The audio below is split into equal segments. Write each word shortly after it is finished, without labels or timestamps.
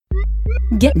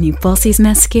Get new Falsies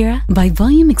Mascara by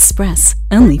Volume Express,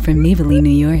 only from Maybelline, New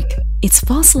York. It's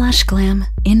false lash glam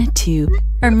in a tube.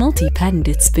 Our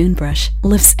multi-patented spoon brush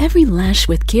lifts every lash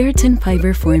with keratin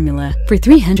fiber formula for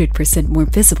 300% more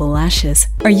visible lashes.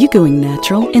 Are you going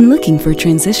natural and looking for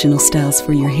transitional styles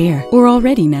for your hair? Or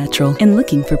already natural and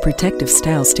looking for protective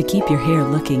styles to keep your hair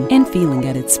looking and feeling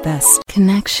at its best?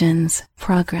 Connections,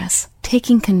 progress,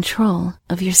 taking control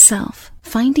of yourself,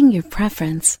 finding your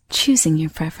preference, choosing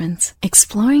your preference,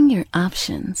 exploring your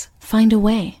options. Find a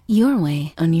way, your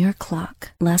way on your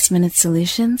clock. Last minute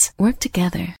solutions work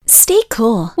together. Stay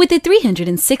cool with the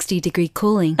 360-degree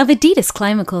cooling of Adidas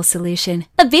Climacool solution.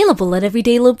 Available at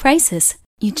everyday low prices.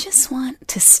 You just want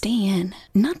to stay in,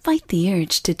 not fight the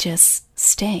urge to just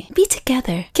stay. Be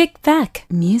together, kick back,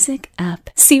 music up,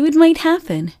 see what might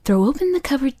happen. Throw open the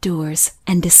cupboard doors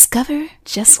and discover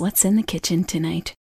just what's in the kitchen tonight.